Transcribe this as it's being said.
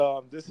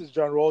This is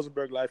John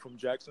Rosenberg, live from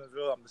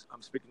Jacksonville.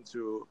 I'm speaking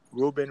to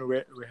Ruben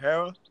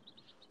Rehera.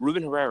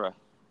 Ruben Herrera.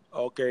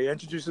 Okay,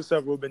 introduce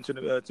yourself, Ruben, to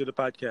the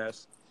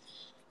podcast.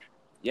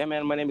 Yeah,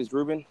 man, my name is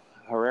Ruben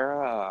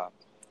Herrera.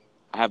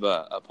 I have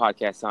a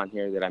podcast on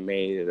here that I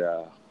made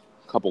a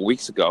couple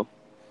weeks ago.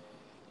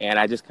 And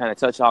I just kind of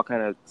touch all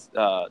kind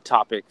of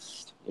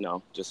topics,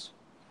 just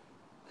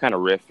kind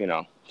of riff,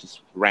 just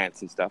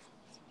rants and stuff.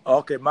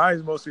 Okay, mine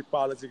is mostly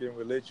politics and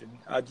religion.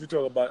 I do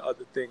talk about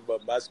other things, but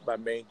that's my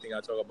main thing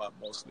I talk about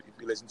mostly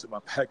if you listen to my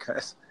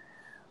podcast.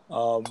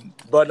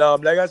 But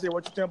like I said,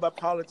 what you think about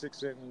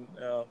politics and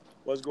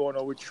what's going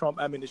on with Trump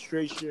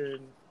administration,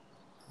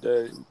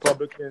 the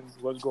Republicans,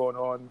 what's going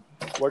on?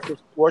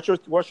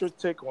 What's your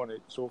take on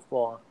it so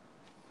far?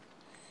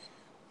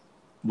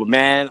 But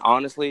man,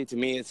 honestly, to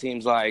me, it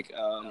seems like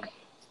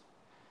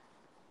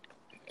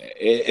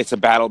it's a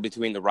battle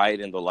between the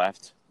right and the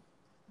left.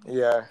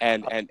 Yeah,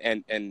 And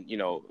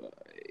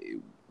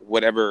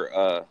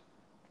whatever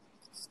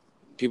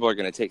people are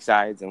going to take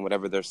sides, and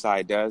whatever their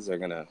side does, they're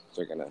gonna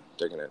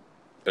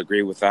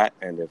agree with that.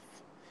 And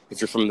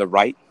if you're from the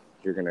right,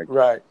 you're gonna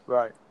right.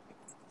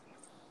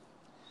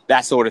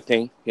 that sort of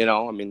thing.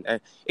 I mean,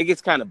 it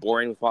gets kind of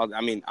boring with politics.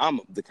 I mean,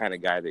 I'm the kind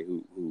of guy that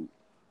who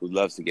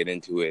loves to get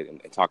into it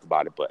and talk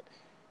about it,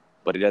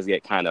 but it does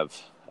get kind of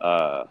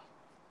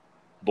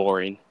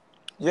boring.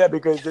 Yeah,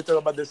 because they talk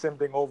about the same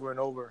thing over and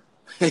over.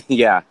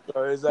 Yeah,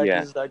 So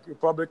yeah, it's like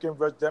Republican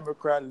versus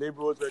Democrat,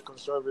 liberals versus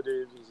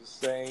conservatives. It's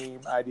the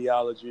same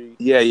ideology.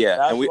 yeah.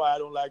 And That's why I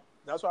don't like.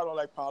 That's why I don't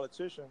like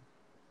politicians.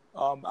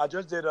 I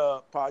just did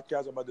a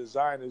podcast about the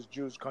Zionist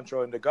Jews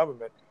controlling the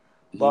government.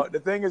 Mhm. But the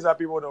thing is that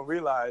people don't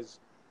realize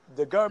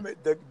the government,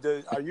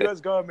 the our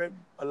U.S. government,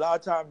 a lot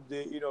of times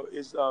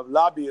it's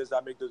lobbyists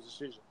that make the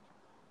decision.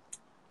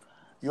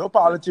 Your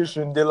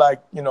politician, they're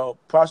like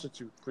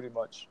prostitute pretty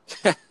much.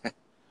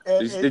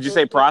 Did you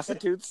say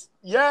prostitutes?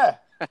 Yeah,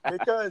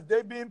 because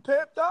they being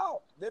pimped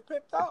out. They're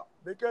pimped out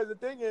because the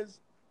thing is,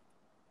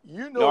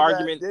 No that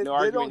argument. No they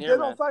argument don't here, they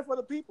man. don't fight for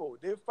the people.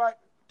 They fight.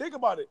 Think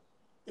about it.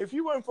 If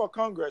you went for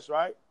Congress,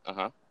 right,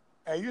 Uh-huh.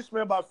 and you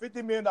spend about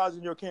 $50 million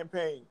in your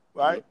campaign,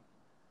 right, Mhm.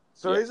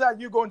 so Yeah. it's like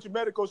you going to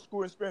medical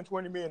school and spend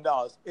 $20 million.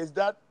 Is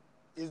that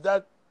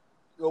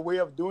a way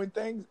of doing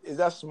things? Is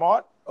that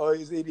smart or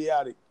is it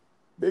idiotic?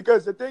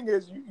 Because the thing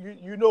is,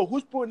 you know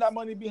who's putting that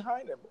money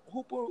behind them.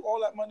 Who put all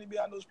that money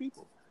behind those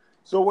people?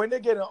 So when they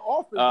get in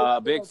office, they're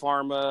not Big gonna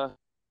pharma.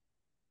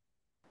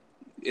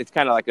 It's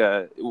kind of like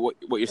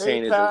what you're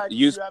saying is Apex.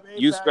 You have you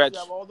Apex. You have scratch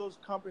all those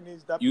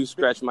companies that you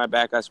scratch my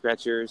back, I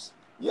scratch yours.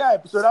 yeah.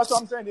 So that's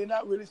what I'm saying. They're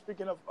not really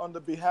speaking on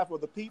the behalf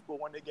of the people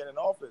when they get in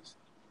office.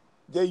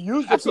 They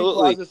use the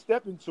people as Absolutely, a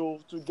stepping tool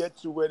to get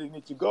to where they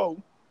need to go.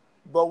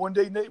 But when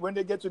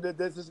they get to their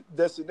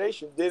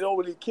destination, they don't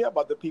really care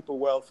about the people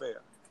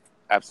welfare.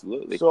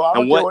 absolutely. So I And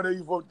don't care what? whether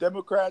you vote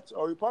Democrats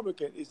or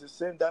Republican. It's the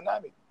same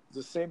dynamic. It's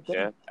the same thing.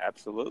 Yeah,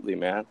 absolutely,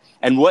 man.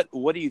 And what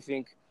do you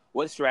think?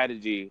 What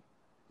strategy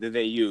do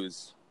they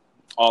use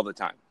all the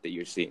time that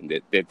you're seeing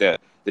that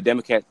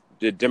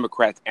the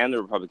Democrats and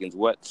the Republicans?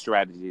 What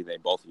strategy do they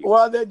both use?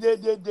 Well, they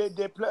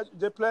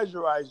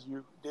pleasurize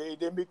you.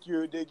 They make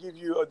you. They give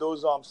you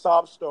those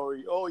sob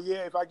story. Oh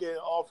yeah, if I get in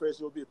office,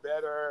 it'll be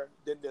better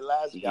than the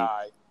last Hmm.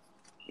 guy.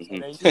 And Hmm.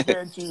 then you get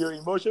into your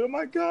emotion. Oh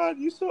my God,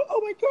 you so.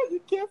 Oh my God, you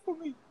care for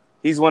me.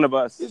 He's one of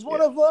us. He's one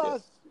Yeah, of yeah,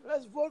 us.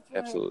 Let's vote for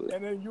him. absolutely.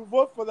 And then you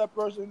vote for that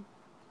person.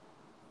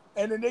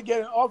 And then they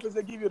get in office.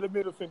 They give you the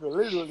middle finger.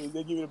 Literally,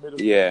 they give you the middle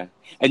finger. Yeah,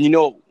 and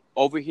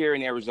over here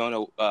in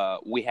Arizona,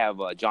 we have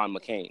John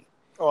McCain.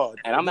 Oh,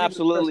 And I'm he's a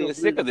special absolutely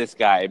sick breed. of this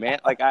guy, man.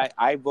 Like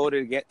I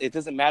voted against. It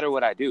doesn't matter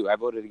what I do. I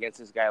voted against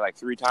this guy like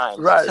 3 times,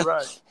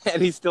 Right.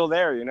 and he's still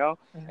there. Mhm.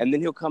 And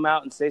then he'll come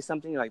out and say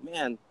something like,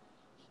 "Man,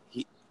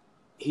 he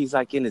he's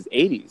like in his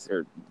 80s."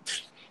 Or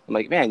I'm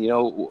like, "Man,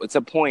 it's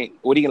a point.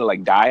 What are you gonna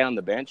like die on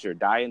the bench or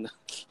die in the,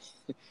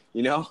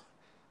 you know?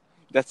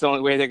 That's the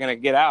only way they're gonna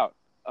get out.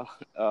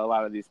 A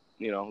lot of these,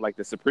 like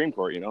the Supreme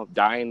Court,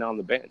 dying on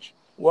the bench.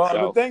 Well, the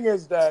So thing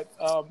is that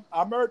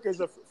America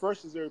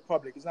first is a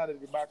republic. It's not a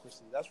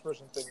democracy. That's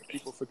first thing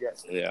people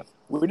forget. yeah,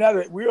 We are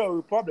a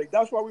republic.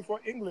 That's why we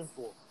fought England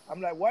for. I'm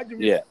like, why did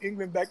we yeah, beat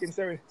England back in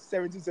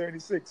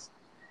 1776?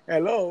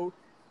 Hello,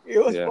 it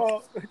was yeah,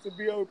 for to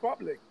be a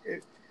republic.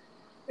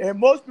 And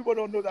most people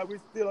don't know that we're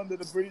still under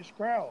the British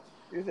crown.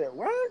 They said,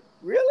 what?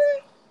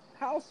 Really?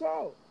 How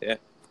so? yeah,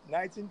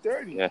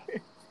 1930. yeah,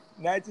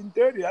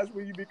 1930, that's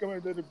when you become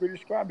under the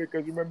British crown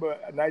because remember,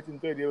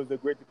 1930, it was the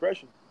Great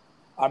Depression.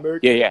 yeah,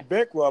 America yeah, went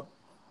bankrupt.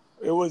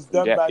 It was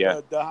done yeah, by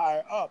yeah. the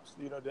higher ups.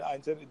 They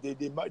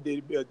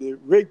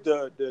rigged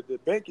the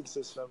banking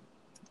system,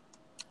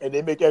 and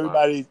they make Wow.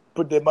 everybody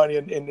put their money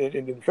in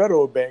the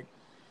federal bank,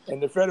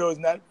 and the federal is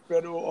not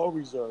federal or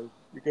reserve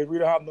because we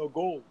don't have no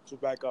gold to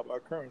back up our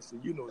currency.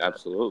 You know that.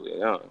 Absolutely.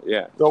 No,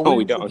 yeah. So No,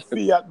 we we use don't.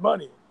 fiat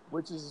money,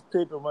 which is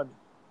paper money.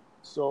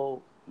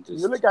 So you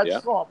Just look at yeah.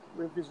 Trump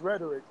with his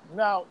rhetoric.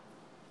 Now,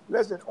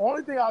 listen,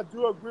 only thing I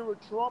do agree with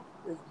Trump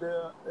is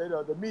the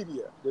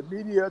media. The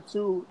media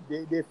too,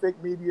 they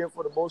fake media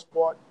for the most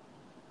part.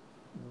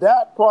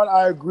 That part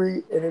I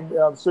agree, and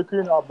in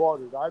securing our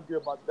borders, I agree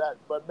about that.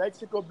 But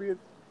Mexico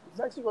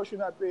should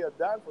not pay a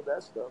dime for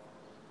that stuff.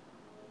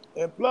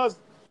 And plus,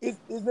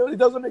 it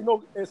doesn't make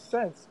no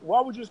sense.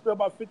 Why would you spend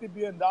about $50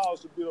 billion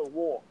to build a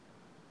wall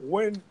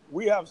when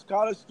we have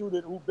college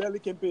students who barely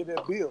can pay their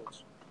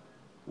bills?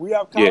 We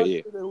have Yeah, college yeah.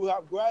 students who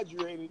have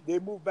graduated. They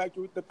move back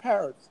to with the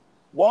parents.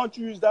 Why don't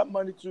you use that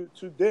money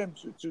to them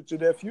to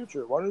their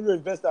future? Why don't you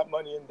invest that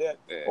money in that,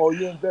 Yeah. or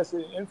you invest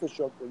in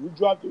infrastructure? You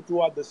drop it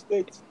throughout the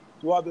states,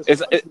 throughout this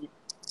It's country.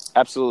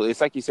 absolutely.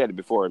 It's like you said it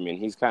before. I mean,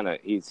 he's kind of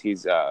he's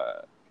his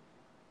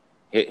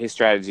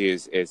strategy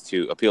is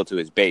to appeal to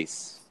his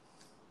base.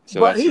 So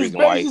But that's the his reason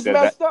why base he is says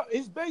that. messed up.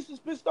 His base is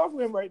pissed off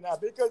with him right now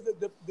because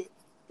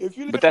if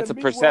you look But at the that's a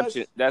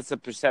perception. Midwest, That's a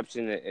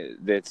perception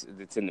that's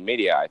in the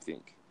media. I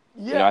think.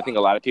 yeah, I think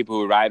a lot of people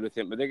who ride with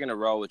him, but they're gonna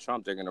roll with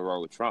Trump. They're gonna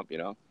roll with Trump.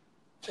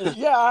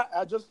 yeah.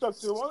 I just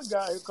talked to one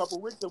guy a couple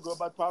of weeks ago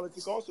about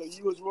politics. Also,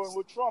 he was rolling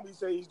with Trump. He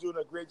said he's doing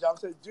a great job.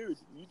 I said, dude,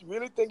 you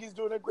really think he's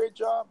doing a great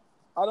job?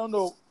 I don't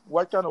know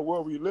what kind of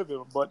world we live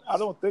in, but I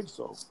don't think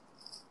so.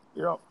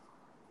 You know.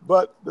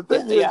 But the Yeah,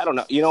 thing yeah. I is, don't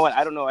know. You know what?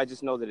 I don't know. I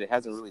just know that it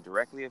hasn't really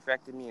directly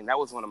affected me, and that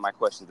was one of my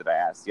questions that I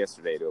asked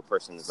yesterday to a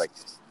person. Is like,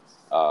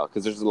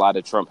 because there's a lot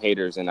of Trump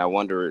haters, and I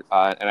wonder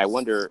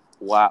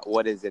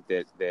what is it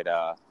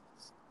that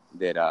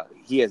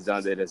he has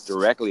done that has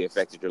directly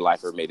affected your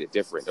life or made it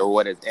different, or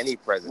what has any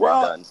president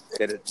well, done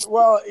that?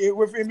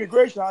 with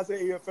immigration, I say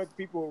it affects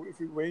people.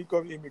 When it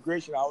comes to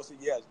immigration, I would say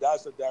yes,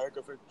 that's a direct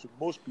effect to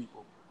most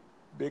people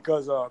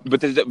because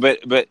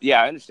But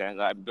yeah, I understand.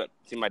 But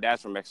see, my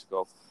dad's from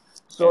Mexico,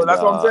 so and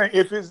that's what I'm saying.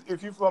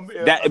 If you're from but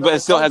it another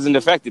still hasn't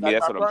country, affected me.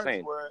 like That's my what I'm parents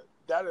saying. were,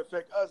 that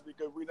affect us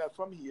because we're not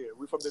from here.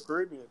 We're from the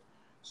Caribbean.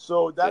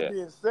 So that Yeah.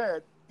 being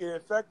said, it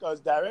affects us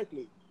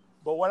directly.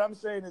 But what I'm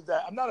saying is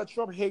that I'm not a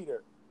Trump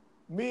hater.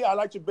 Me, I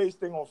like to base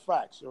things on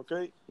facts.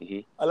 Okay, Hmm.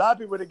 a lot of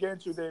people they get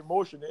into their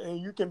emotion, and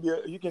you can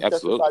Absolutely.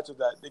 testify to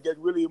that. They get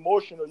really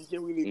emotional. You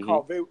can really Hmm.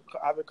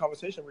 have a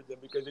conversation with them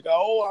because they go,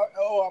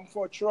 oh, I'm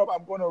for Trump.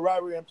 I'm going to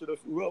ride with him to the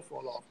wheel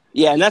fall off.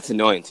 Yeah, and that's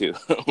annoying too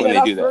when Yeah, they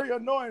that's do that. very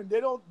annoying.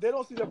 They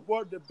don't see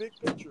the big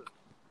picture.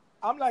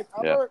 I'm like,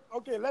 Yeah. America.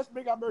 Okay, let's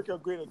make America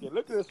great again.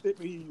 Look at the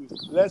statement he used.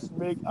 Let's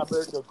make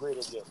America great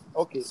again.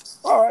 Okay,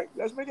 all right,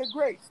 let's make it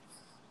great.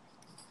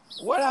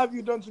 What have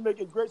you done to make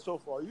it great so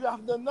far? You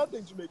have done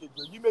nothing to make it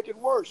good. You make it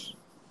worse.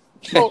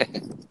 So,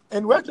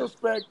 in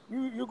retrospect,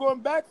 you're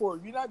going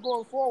backward. You're not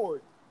going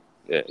forward.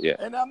 Yeah, yeah.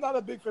 And I'm not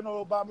a big fan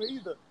of Obama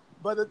either.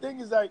 But the thing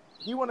is, like,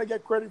 he want to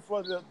get credit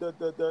for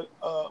the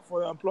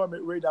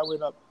employment rate that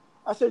went up.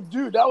 I said,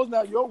 dude, that was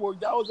not your work.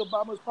 That was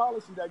Obama's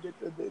policy that get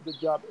the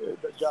job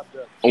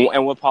done.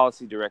 And what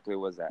policy directly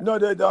was that? No,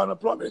 the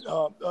unemployment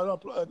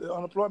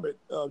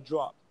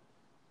drop.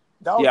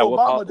 That was Yeah,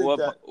 Obama did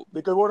that what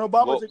because when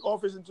Obama what? took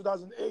office in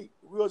 2008,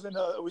 we was in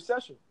a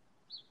recession.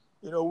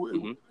 You know,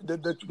 Hmm.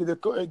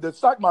 the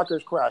stock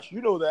markets crashed.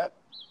 You know that.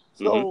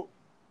 Hmm. So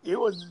there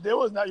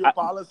was not your I,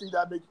 policy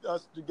that made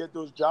us to get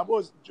those jobs. It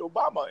was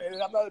Obama,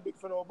 and I'm not a big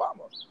fan of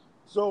Obama.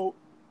 So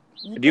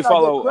you do you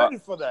cannot get follow?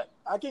 credit for that.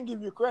 I can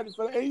give you credit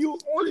for that, and you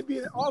only be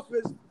in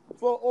office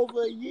for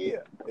over a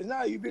year. It's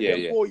not you've been Yeah, there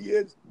yeah. 4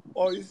 years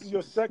or this is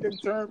your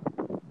second term.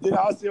 Then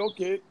I'll say,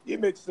 okay, it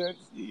makes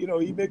sense. You know,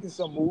 he's making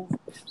some move.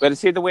 But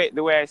see, the way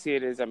I see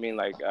it is, I mean,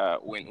 like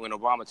when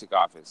Obama took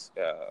office,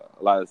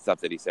 a lot of the stuff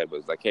that he said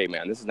was like, "Hey,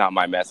 man, this is not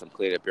my mess. I'm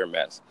cleaning up your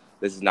mess.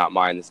 This is not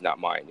mine. This is not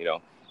mine."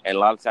 And a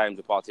lot of times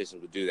the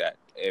politicians would do that.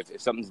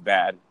 If something's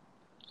bad,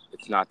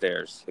 it's not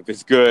theirs. If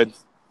it's good,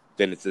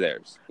 then it's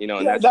theirs. And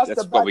Yeah, that's that's the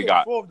that's what back we and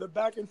got. forth. The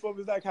back and forth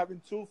is like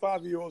having two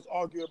 5-year-olds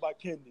argue about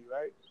candy,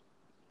 right?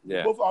 They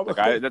Yeah, both are.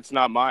 like that's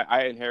not my.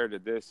 I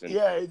inherited this, and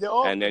Yeah,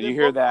 and then they you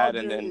hear both that,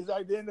 and arguing. then It's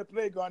like they're in the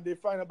playground. They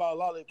fight about a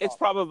it's lollipop.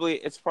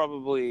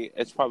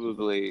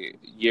 probably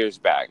years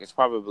back. It's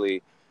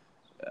probably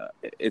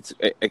it's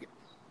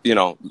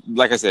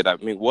like I said. I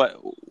mean,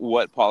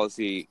 what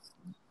policies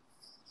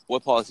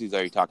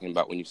are you talking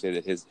about when you say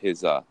that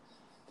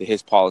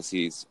his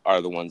policies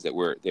are the ones that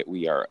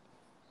we are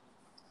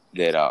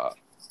that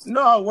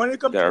No, when it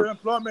comes that to are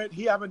employment,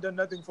 he haven't done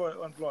nothing for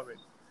employment.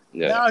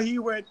 yeah Now he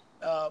went.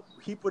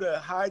 He put a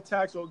high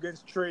tax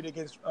against trade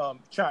against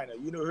China.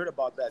 You know, heard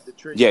about that? The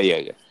trade yeah deal. yeah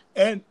yeah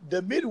And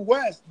the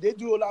Midwest, they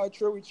do a lot of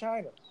trade with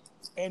China,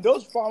 and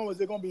those farmers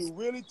they're gonna be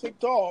really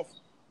ticked off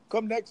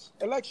come next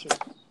election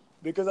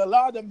because a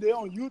lot of them they're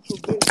on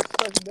YouTube. They're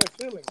expressing their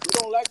feelings. They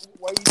don't like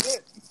what he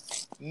did.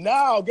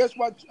 Now, guess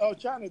what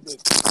China did?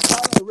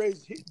 China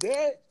raised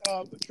their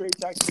trade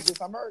taxes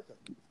against America.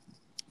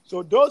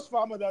 So those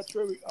farmers that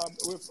trade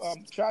with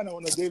China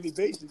on a daily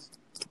basis,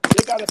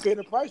 they got to pay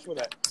the price for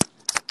that.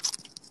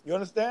 You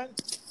understand?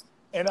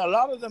 And a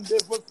lot of them they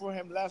voted for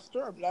him last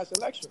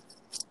election.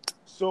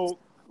 So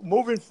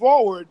moving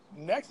forward,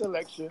 next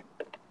election,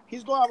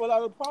 he's gonna have a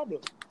lot of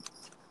problems.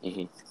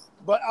 hmm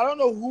But I don't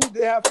know who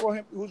they have for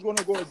him, who's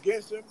gonna go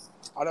against him.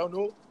 I don't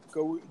know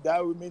because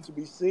that remains to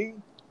be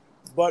seen.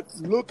 But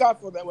look out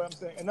for that. What I'm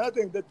saying. Another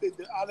thing that the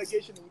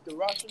allegation with the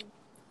Russian,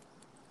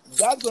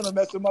 that's gonna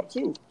mess him up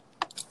too.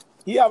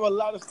 He have a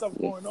lot of stuff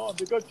going on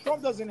because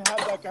Trump doesn't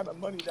have that kind of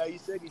money that he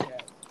said he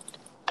had.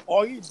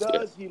 All he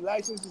Yeah. does, he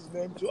licenses his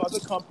name to other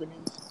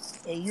companies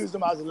and use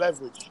them as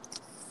leverage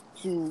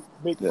to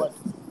make Yeah. money.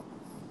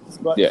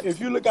 But Yeah. if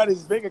you look at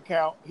his bank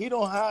account, he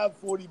don't have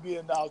 $40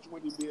 billion,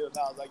 $20 billion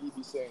like he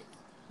be saying.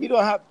 He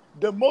don't have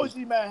the most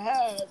he might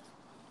have.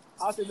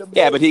 I say the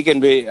Yeah, but most. he can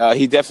be.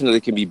 He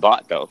definitely can be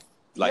bought though,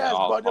 like Yes,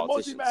 all but the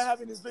most he might politicians.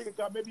 have in his bank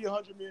account maybe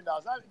 $100 million.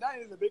 Not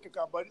in his bank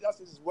account, but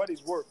that's what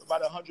he's worth,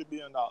 about $100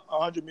 million.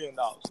 $100 million.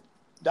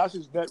 That's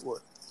his net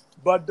worth.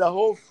 But the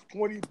whole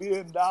 $20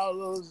 billion,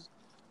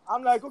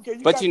 I'm like, okay,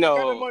 you But got that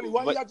kind of money.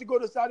 Why do you but have to go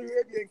to Saudi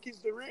Arabia and kiss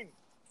the ring?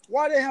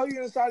 Why the hell are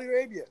you in Saudi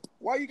Arabia?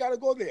 Why you got to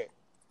go there?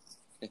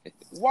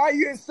 Why are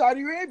you in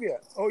Saudi Arabia?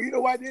 Oh, you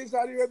know why they're in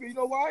Saudi Arabia? You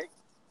know why?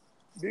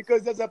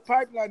 Because there's a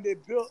pipeline they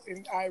built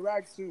in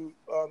Iraq to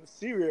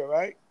Syria,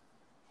 right?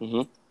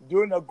 hmm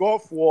During the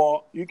Gulf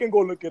War, you can go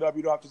look it up.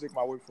 You don't have to take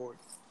my word for it.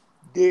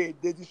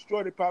 They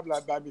destroyed the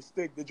pipeline by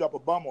mistake. They dropped a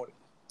bomb on it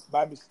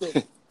by mistake.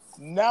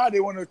 Now they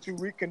wanted to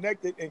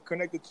reconnect it and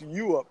connect it to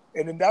Europe,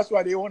 and then that's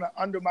why they want to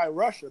undermine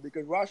Russia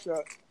because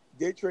Russia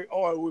they trade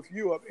oil with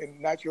Europe and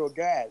natural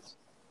gas.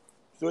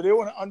 So they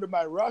want to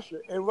undermine Russia,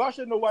 and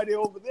Russia know why they're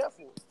over there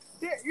for.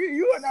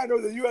 You and I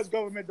know the U.S.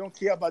 government don't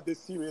care about the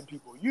Syrian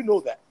people. You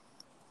know that.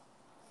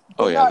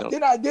 oh They're yeah, not. no.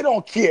 They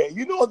don't care.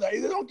 You know that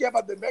they don't care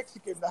about the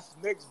Mexican that's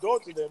next door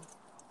to them.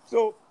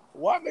 So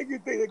why make you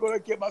think they're gonna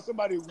care about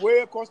somebody way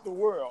across the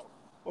world?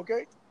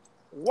 Okay,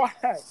 why?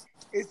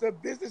 It's a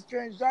business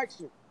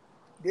transaction.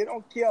 They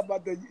don't care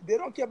about the. They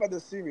don't care about the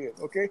Syrian.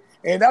 Okay,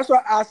 and that's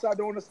why Assad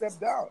don't want to step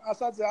down.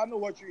 Assad said, "I know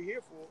what you're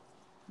here for.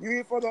 You're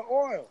here for the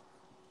oil.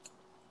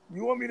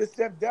 You want me to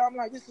step down?" I'm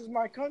like, this is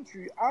my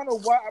country. I don't know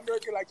why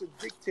America like to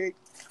dictate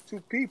to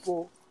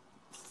people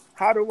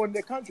how to run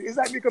their country. It's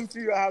like me come to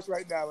your house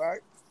right now,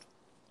 right?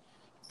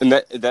 And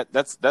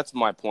that's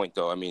my point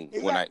though. I mean,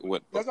 It's when like I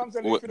what, that's what I'm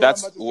saying. If what you know what I'm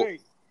that's about to say,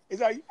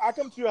 it's like I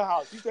come to your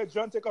house. You said,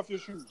 "John, take off your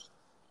shoes."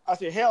 I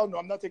said, "Hell no,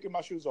 I'm not taking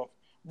my shoes off."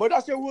 But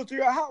that's your rule to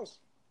your house,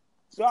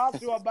 so I have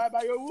to abide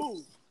by your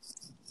rules.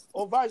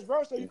 Or vice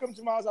versa, you come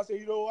to my house. I say,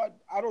 "You know what?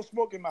 I don't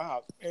smoke in my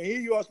house," and here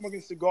you are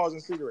smoking cigars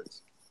and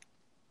cigarettes.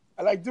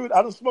 I like, dude,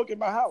 I don't smoke in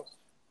my house.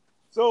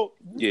 So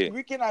yeah.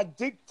 we cannot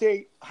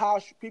dictate how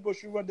people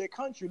should run their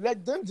country.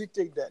 Let them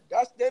dictate that.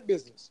 That's their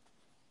business.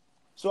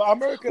 So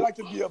America like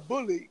to be a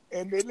bully,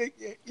 and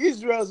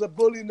Israel is a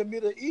bully in the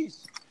Middle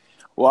East.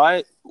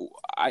 Why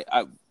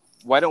I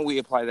why don't we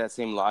apply that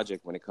same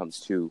logic when it comes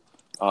to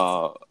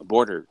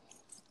border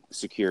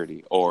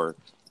security or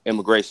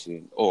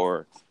immigration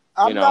or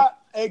you I'm know not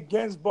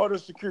against border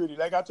security,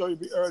 like I told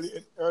you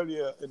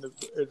earlier in the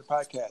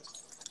podcast.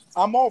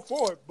 I'm all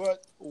for it,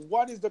 but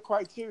what is the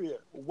criteria?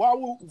 Why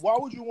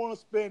would you want to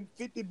spend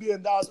 $50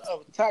 billion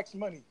of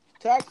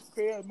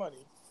taxpayer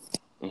money,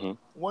 hmm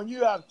when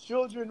you have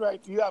children,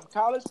 right? You have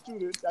college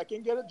students that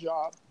can get a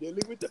job, they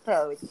live with their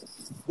parents,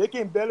 they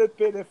can barely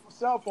pay their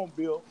cell phone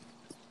bill.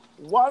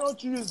 Why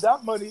don't you use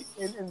that money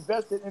and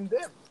invest it in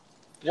them?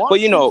 Why well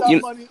don't you use that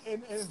money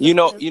and invest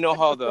it in you know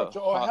how the infrastructure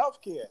or how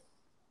healthcare?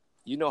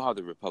 you know how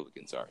the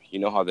Republicans are. You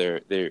know how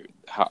they're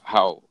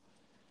how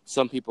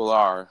some people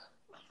are.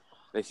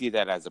 They see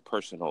that as a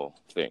personal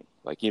thing.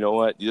 Like, you know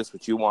what? This is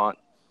what you want.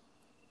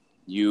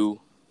 You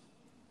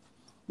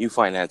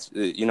finance.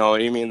 You know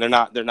what I mean? They're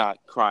not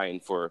crying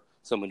for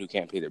someone who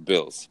can't pay their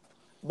bills.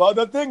 But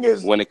the thing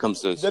is, When it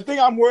comes to the thing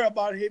I'm worried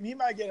about him, he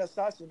might get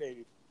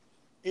assassinated.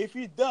 If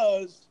he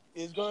does,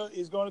 it's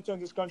going to turn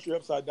this country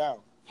upside down.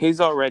 he's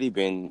already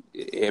been.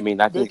 I mean,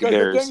 I think Because the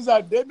there's. things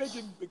that they're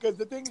making, because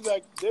the things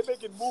like they're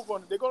making move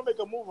on, they're gonna make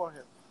a move on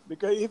him.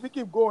 Because if he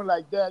keep going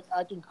like that,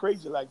 acting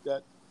crazy like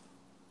that,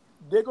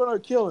 they're gonna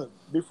kill him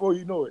before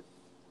you know it.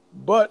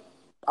 But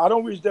I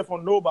don't wish that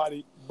for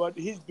nobody. But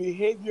his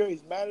behavior,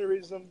 his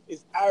mannerism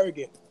is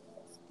arrogant.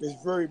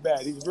 It's very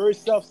bad. He's very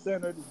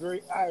self-centered. He's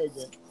very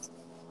arrogant.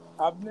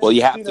 I've Well,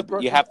 never seen a you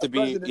president have to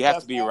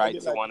that's be right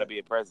arrogant to like want to that. be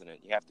a president.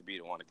 You have to be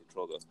to want to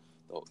control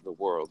the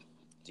world.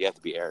 You have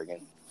to be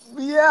arrogant.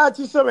 Yeah,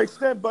 to some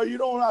extent, but you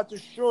don't have to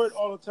show it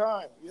all the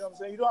time. You know what I'm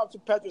saying? You don't have to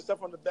pat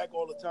yourself on the back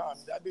all the time.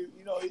 That be,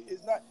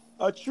 it's not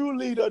a true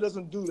leader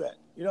doesn't do that.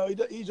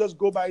 He just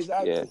go by his Yeah.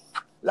 attitude.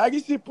 Like you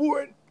see,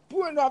 Putin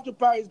don't have to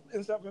pat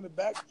himself on the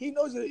back. He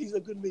knows that he's a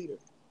good leader.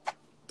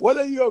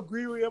 Whether you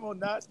agree with him or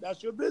not,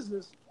 that's your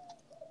business.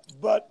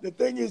 But the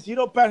thing is, he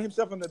don't pat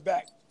himself on the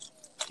back.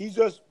 He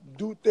just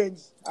do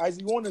things as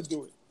he want to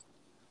do it.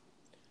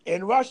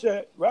 And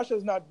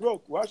Russia's not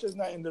broke. Russia's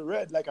not in the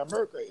red like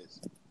America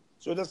is.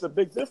 So that's a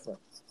big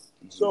difference.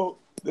 hmm So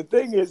the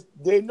thing is,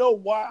 they know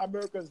why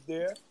America's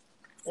there,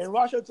 and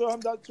Russia told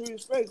him that to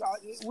his face.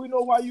 We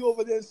know why you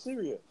over there in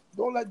Syria.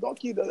 Don't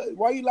keep that.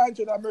 Why you lying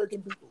to the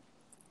American people?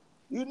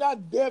 You're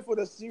not there for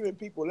the Syrian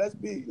people. Let's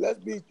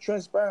be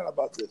transparent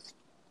about this.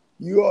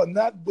 You are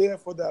not there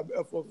for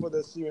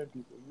the Syrian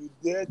people. You're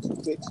there to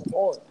take some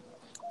oil,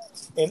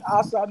 and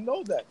Assad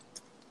know that.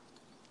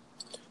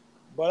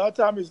 But our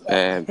time is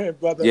And up,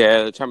 brother.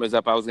 yeah, the time is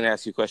up. I was gonna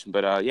ask you a question,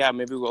 but yeah,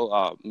 maybe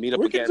we'll meet up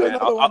We can again, do man.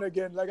 another one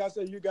again. Like I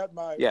said, you got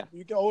my. Yeah.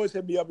 You can always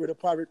hit me up with a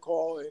private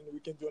call, and we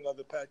can do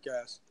another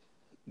podcast.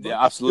 But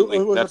Yeah, absolutely.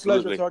 it was Absolutely.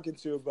 a pleasure talking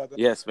to you, brother.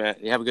 Yes, man.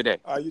 You have a good day.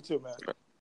 You too, man.